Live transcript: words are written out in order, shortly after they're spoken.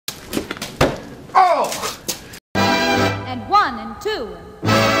and 1 and 2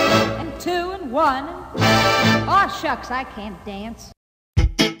 and 2 and 1 and... Aw, shucks, I can't dance.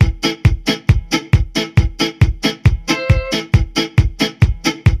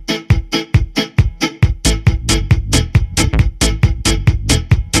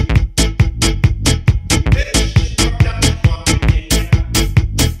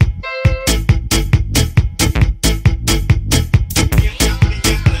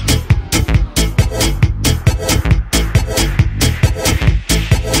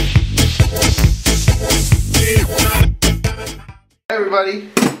 Everybody,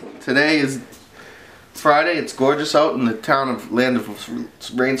 today is Friday. It's gorgeous out in the town of land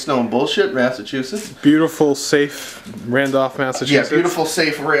of rain, snow, and bullshit, Massachusetts. Beautiful, safe Randolph, Massachusetts. Yeah, beautiful,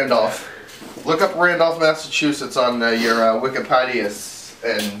 safe Randolph. Look up Randolph, Massachusetts on your Wikipedia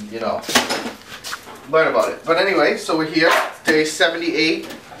and, you know, learn about it. But anyway, so we're here, day 78.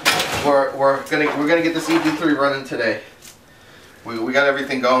 We're gonna get this EP3 running today. We got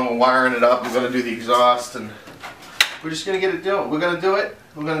everything going. We're wiring it up. We're gonna do the exhaust and. We're just going to get it done. We're going to do it.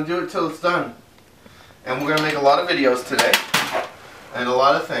 We're going to do it till it's done. And we're going to make a lot of videos today. And a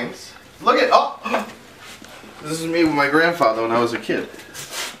lot of things. Look at, oh! This is me with my grandfather when I was a kid.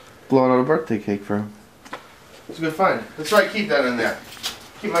 Blowing out a birthday cake for him. It's a good find. That's right, keep that in there.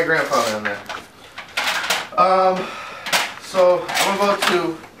 Keep my grandfather in there. So I'm about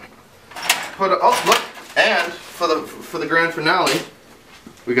to put a, oh look, and for the grand finale,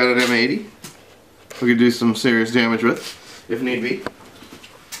 we got an M80. We could do some serious damage with, if need be.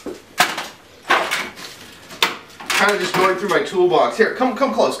 Kind of just going through my toolbox. Here, come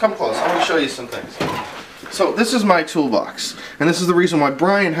close, come close. I want to show you some things. So this is my toolbox, and this is the reason why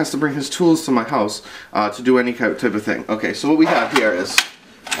Brian has to bring his tools to my house to do any type of thing. Okay, so what we have here is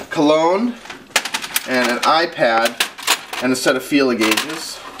a cologne and an iPad and a set of feeler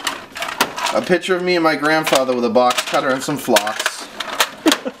gauges. A picture of me and my grandfather with a box cutter and some flocks.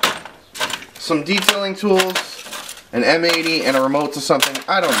 Some detailing tools, an M80 and a remote to something,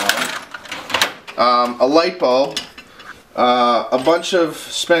 I don't know. A light bulb, a bunch of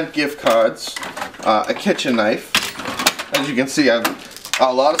spent gift cards, a kitchen knife. As you can see, I have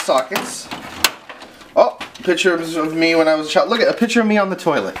a lot of sockets. Oh, pictures of me when I was a child. Look at a picture of me on the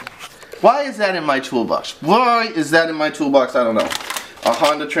toilet. Why is that in my toolbox? Why is that in my toolbox? I don't know. A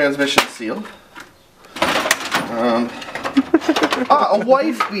Honda transmission seal. A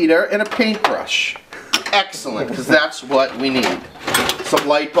wife beater and a paintbrush. Excellent, because that's what we need. Some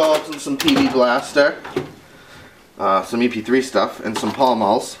light bulbs and some TV blaster. Some EP3 stuff and some Pall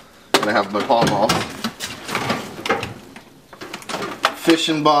Malls. And I have my Pall Malls.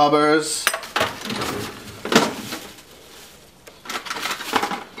 Fishing bobbers.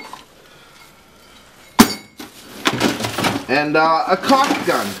 And a caulk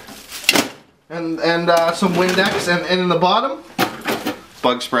gun. And some Windex, and in the bottom,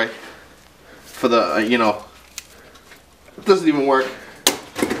 bug spray for the, you know, it doesn't even work.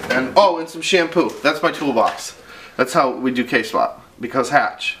 And oh, and some shampoo. That's my toolbox. That's how we do K-Swap, because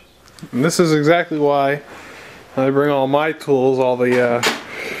Hatch. And this is exactly why I bring all my tools, all the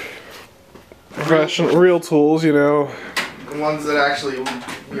professional, real tools, you know. The ones that actually,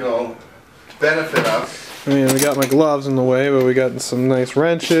 you know, benefit us. I mean, we got my gloves in the way, but we got some nice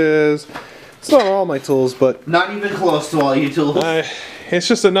wrenches. It's not all my tools, but... Not even close to all your tools. It's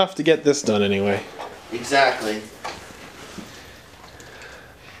just enough to get this done anyway. Exactly.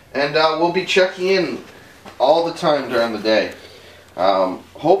 And we'll be checking in all the time during the day.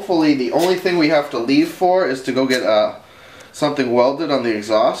 Hopefully the only thing we have to leave for is to go get something welded on the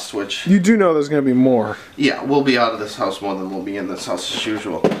exhaust, which... You do know there's going to be more. Yeah, we'll be out of this house more than we'll be in this house as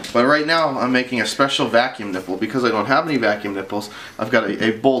usual. But right now I'm making a special vacuum nipple. Because I don't have any vacuum nipples, I've got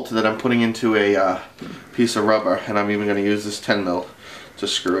a bolt that I'm putting into a piece of rubber, and I'm even going to use this 10 mil to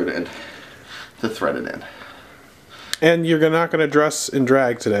screw it in, to thread it in. And you're not going to dress and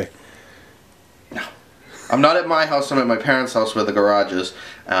drag today? No. I'm not at my house, I'm at my parents' house where the garage is.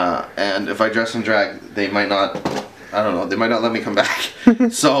 And if I dress and drag, they might not... I don't know, they might not let me come back.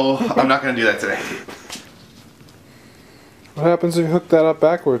 So, I'm not going to do that today. What happens if you hook that up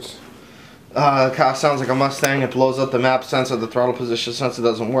backwards? The car sounds like a Mustang. It blows up the map sensor, the throttle position sensor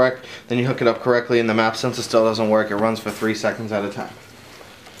doesn't work. Then you hook it up correctly and the map sensor still doesn't work. It runs for 3 seconds at a time.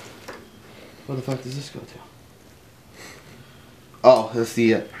 Where the fuck does this go to? Oh, that's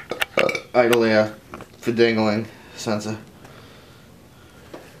the idle air for dangling sensor.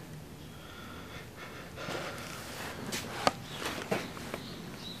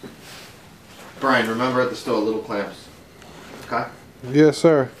 Brian, remember at the store, little clamps. Okay? Yes,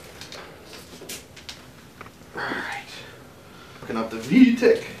 sir. Alright. Hooking up the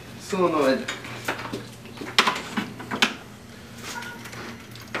VTEC solenoid.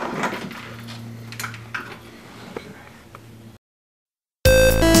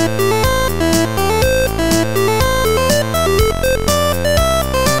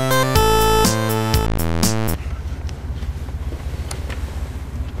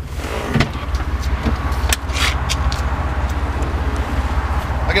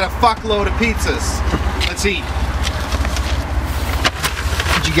 fuckload of pizzas. Let's eat.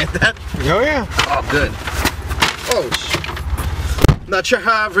 Did you get that? Oh yeah. Oh, good. Oh, not your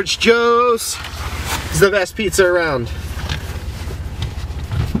average Joe's. It's the best pizza around.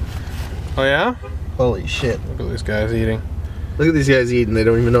 Oh yeah? Holy shit. Look at these guys eating. Look at these guys eating. They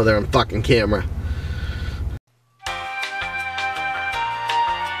don't even know they're on fucking camera.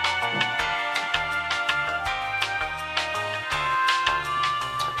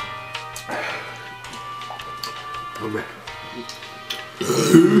 Oh man.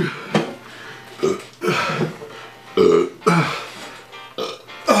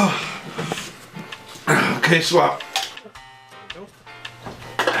 K24 Swap.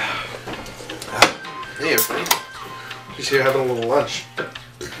 Hey everybody. Just here having a little lunch.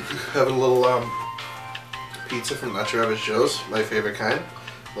 Having a little pizza from Not Your Average Joe's, my favorite kind.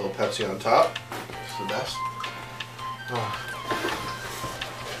 A little Pepsi on top. It's the best. Oh.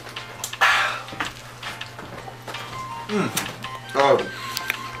 Oh,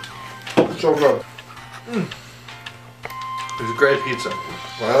 so good. It's a great pizza.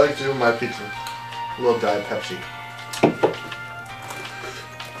 What I like to do with my pizza, a little Diet Pepsi.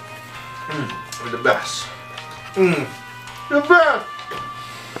 They're the best. The best.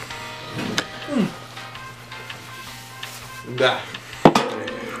 The best.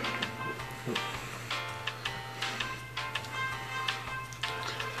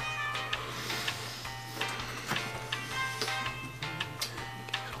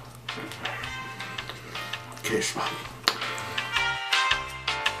 K24 Swap.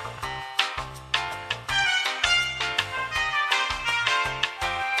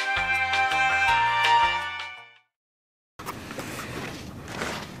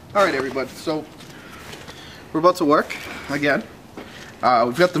 Alright everybody, so we're about to work again.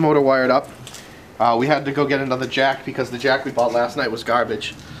 We've got the motor wired up. We had to go get another jack because the jack we bought last night was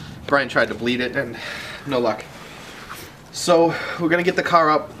garbage. Brian tried to bleed it and no luck. So we're gonna get the car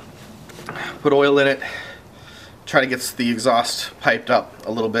up, put oil in it, try to get the exhaust piped up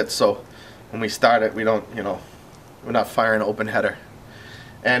a little bit so when we start it we don't, you know, we're not firing an open header.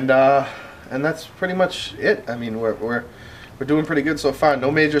 And that's pretty much it. I mean, we're doing pretty good so far.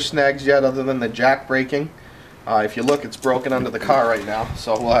 No major snags yet other than the jack breaking. If you look, it's broken under the car right now,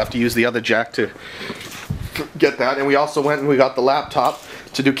 so we'll have to use the other jack to get that. And we also went and we got the laptop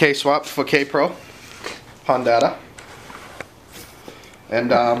to do K-Swap for K-Pro Honda. And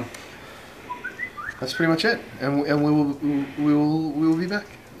that's pretty much it. And we will be back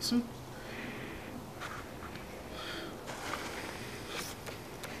soon.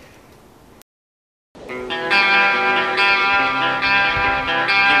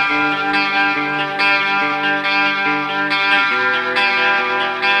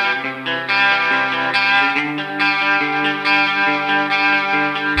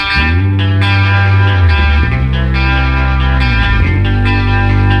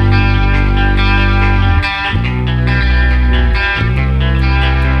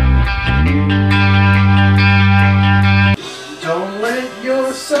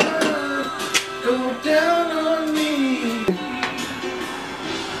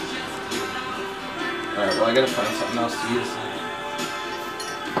 Alright, well I gotta find something else to use.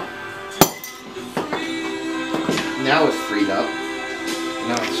 Now it's freed up.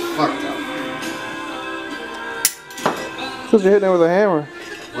 Now it's fucked up. Because you're hitting it with a hammer.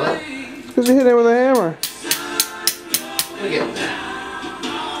 What? Because you're hitting it with a hammer. Look at that.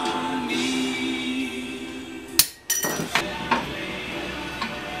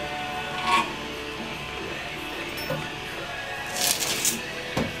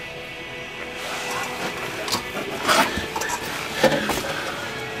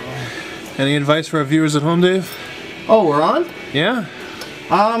 Any advice for our viewers at home, Dave? Oh, we're on? Yeah.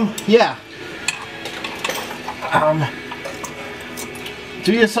 Yeah.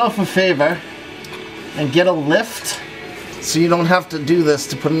 Do yourself a favor and get a lift so you don't have to do this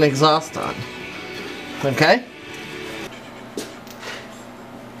to put an exhaust on. Okay?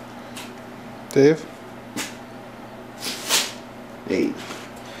 Dave? Hey.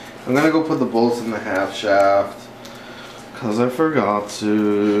 I'm gonna go put the bolts in the half shaft. Because I forgot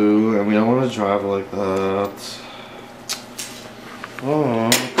to, and we don't want to drive like that. Oh.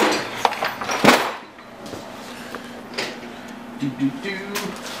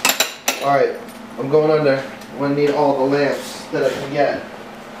 Alright, I'm going under. I'm going to need all the lamps that I can get.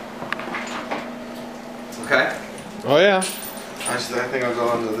 Okay? Oh yeah. I think I'll go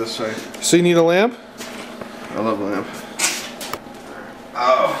under this way. So you need a lamp? I love a lamp.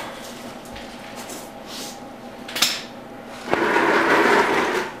 Oh.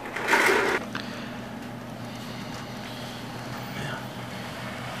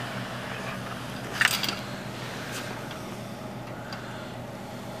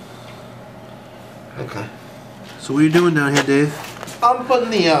 Okay. So what are you doing down here, Dave? I'm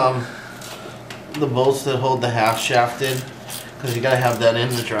putting the bolts that hold the half shaft in, because you gotta have that in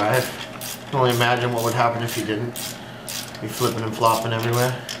the drive. I can only imagine what would happen if you didn't. Be flipping and flopping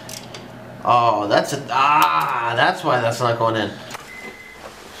everywhere. Oh, that's why that's not going in.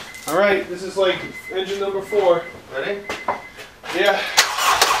 All right, this is like engine number 4. Ready? Yeah.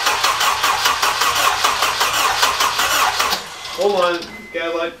 Hold on,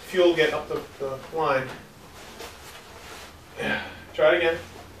 gotta let fuel get up the line. Yeah. Try it again.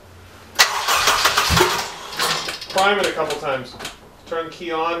 Prime it a couple times. Turn the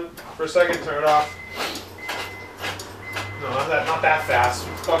key on for a second, turn it off. No, not that fast.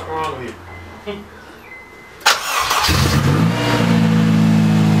 What's the fuck wrong with you? What?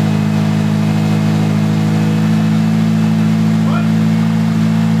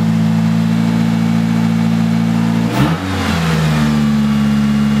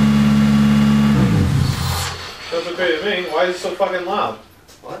 That's okay to me. Why is it so fucking loud?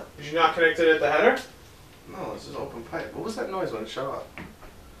 What? Did you not connect it at the header? No, this is open pipe. What was that noise when it shut off?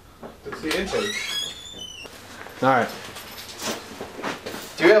 That's the intake. Alright.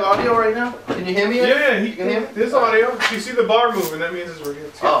 Do you have audio right now? Can you hear me? Yeah, you can hear me? there's audio. If you see the bar moving, that means we're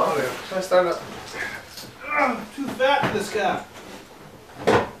getting audio. Should I start up? I'm too fat for this guy.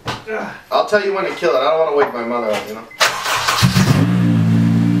 I'll tell you when to kill it. I don't want to wake my mother up, you know?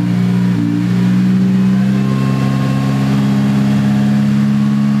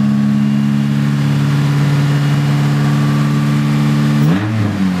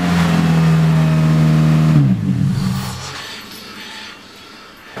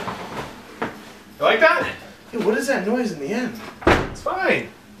 You like that? Dude, what is that noise in the end? It's fine.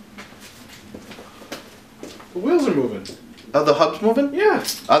 The wheels are moving. Oh, the hub's moving? Yeah.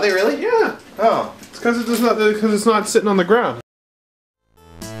 Are they really? Yeah. Oh. It's because it's not sitting on the ground.